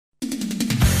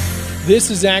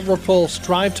This is AgriPulse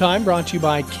Drive Time, brought to you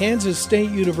by Kansas State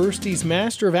University's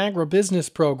Master of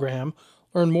Agribusiness program.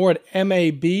 Learn more at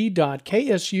mab.ksu.edu.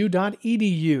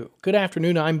 Good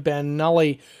afternoon, I'm Ben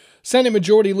Nulley. Senate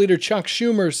Majority Leader Chuck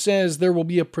Schumer says there will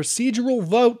be a procedural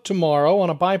vote tomorrow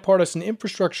on a bipartisan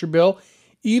infrastructure bill,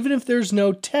 even if there's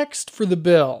no text for the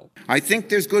bill. I think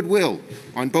there's goodwill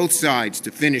on both sides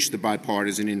to finish the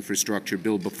bipartisan infrastructure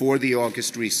bill before the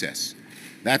August recess.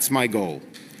 That's my goal.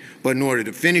 But in order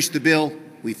to finish the bill,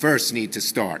 we first need to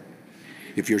start.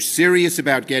 If you're serious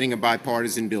about getting a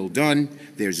bipartisan bill done,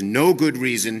 there's no good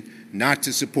reason not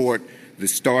to support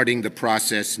starting the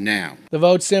process now. The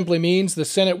vote simply means the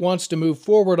Senate wants to move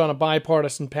forward on a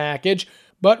bipartisan package,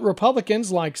 but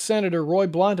Republicans like Senator Roy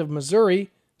Blunt of Missouri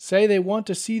say they want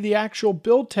to see the actual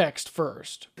bill text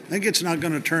first. I think it's not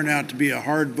going to turn out to be a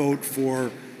hard vote for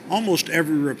almost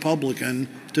every Republican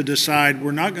to decide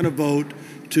we're not going to vote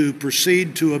to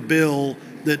proceed to a bill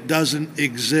that doesn't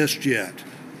exist yet.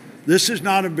 This is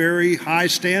not a very high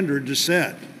standard to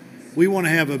set. We want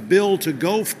to have a bill to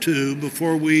go to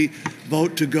before we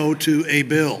vote to go to a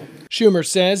bill. Schumer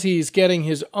says he's getting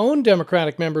his own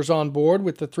Democratic members on board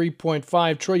with the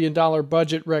 $3.5 trillion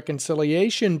budget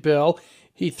reconciliation bill.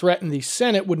 He threatened the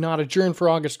Senate would not adjourn for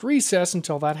August recess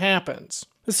until that happens.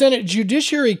 The Senate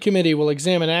Judiciary Committee will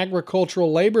examine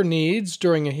agricultural labor needs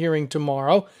during a hearing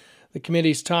tomorrow. The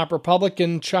committee's top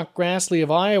Republican, Chuck Grassley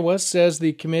of Iowa, says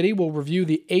the committee will review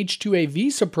the H-2A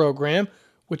visa program,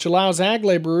 which allows ag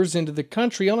laborers into the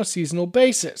country on a seasonal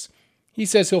basis. He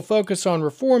says he'll focus on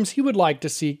reforms he would like to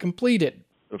see completed.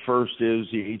 The first is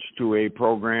the H-2A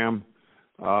program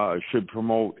should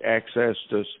promote access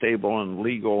to stable and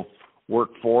legal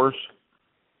workforce.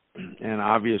 And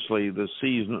obviously the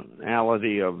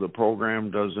seasonality of the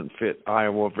program doesn't fit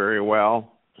Iowa very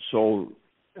well. So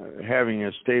having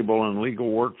a stable and legal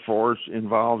workforce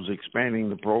involves expanding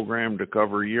the program to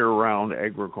cover year-round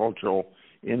agricultural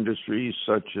industries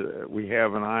such as we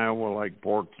have in Iowa, like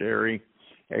pork, dairy,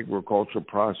 agricultural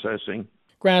processing.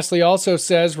 Grassley also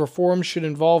says reforms should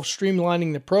involve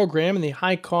streamlining the program and the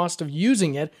high cost of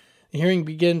using it. The hearing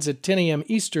begins at 10 a.m.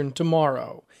 Eastern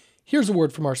tomorrow. Here's a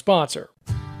word from our sponsor.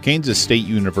 Kansas State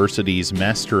University's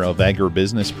Master of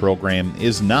Agribusiness program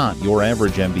is not your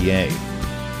average MBA.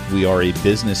 We are a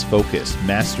business-focused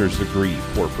master's degree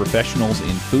for professionals in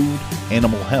food,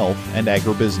 animal health, and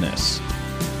agribusiness.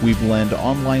 We blend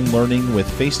online learning with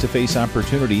face-to-face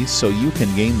opportunities so you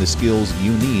can gain the skills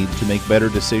you need to make better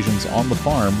decisions on the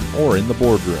farm or in the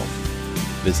boardroom.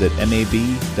 Visit mab.ksu.edu.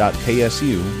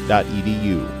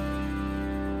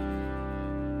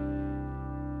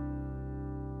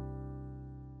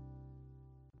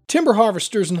 Timber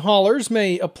harvesters and haulers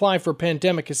may apply for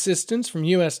pandemic assistance from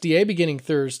USDA beginning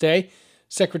Thursday.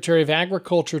 Secretary of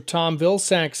Agriculture Tom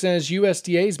Vilsack says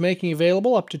USDA is making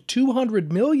available up to $200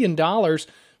 million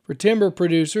for timber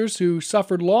producers who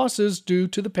suffered losses due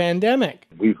to the pandemic.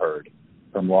 We've heard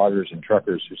from loggers and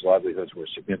truckers whose livelihoods were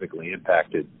significantly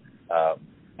impacted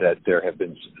that there have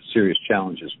been serious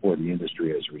challenges for the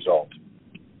industry as a result.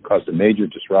 It caused a major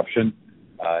disruption,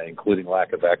 including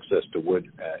lack of access to wood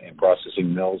in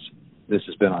processing mills. This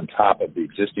has been on top of the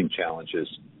existing challenges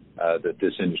that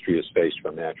this industry has faced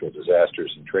from natural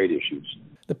disasters and trade issues.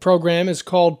 The program is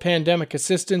called Pandemic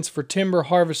Assistance for Timber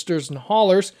Harvesters and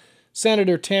Haulers.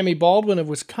 Senator Tammy Baldwin of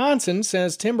Wisconsin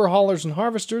says timber haulers and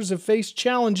harvesters have faced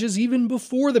challenges even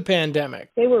before the pandemic.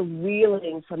 They were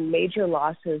reeling from major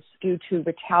losses due to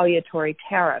retaliatory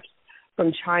tariffs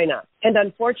from China. And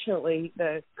unfortunately,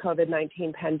 the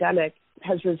COVID-19 pandemic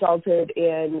has resulted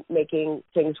in making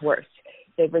things worse.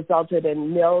 They've resulted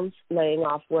in mills laying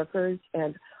off workers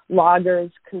and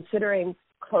loggers considering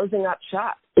closing up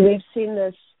shop. We've seen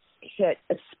this hit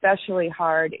especially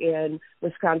hard in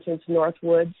Wisconsin's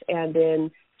Northwoods and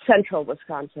in central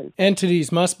Wisconsin.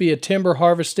 Entities must be a timber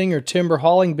harvesting or timber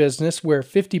hauling business where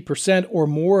 50% or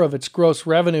more of its gross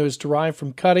revenue is derived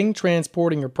from cutting,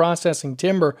 transporting, or processing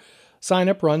timber.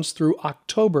 Sign-up runs through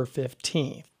October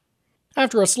 15th.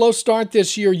 After a slow start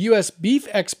this year, U.S. beef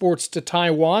exports to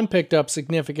Taiwan picked up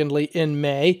significantly in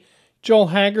May. Joel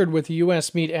Haggard with the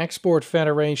U.S. Meat Export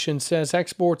Federation says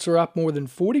exports are up more than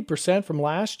 40% from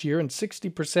last year and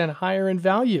 60% higher in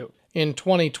value. In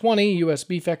 2020, U.S.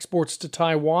 beef exports to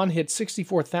Taiwan hit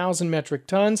 64,000 metric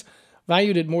tons,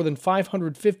 valued at more than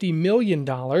 $550 million.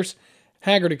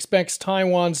 Haggard expects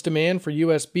Taiwan's demand for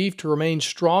U.S. beef to remain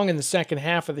strong in the second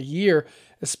half of the year,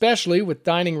 especially with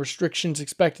dining restrictions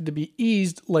expected to be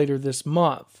eased later this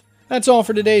month. That's all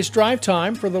for today's Drive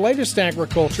Time. For the latest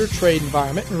agriculture, trade,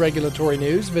 environment, and regulatory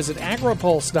news, visit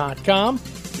agripulse.com.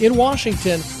 In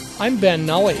Washington, I'm Ben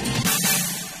Nulley.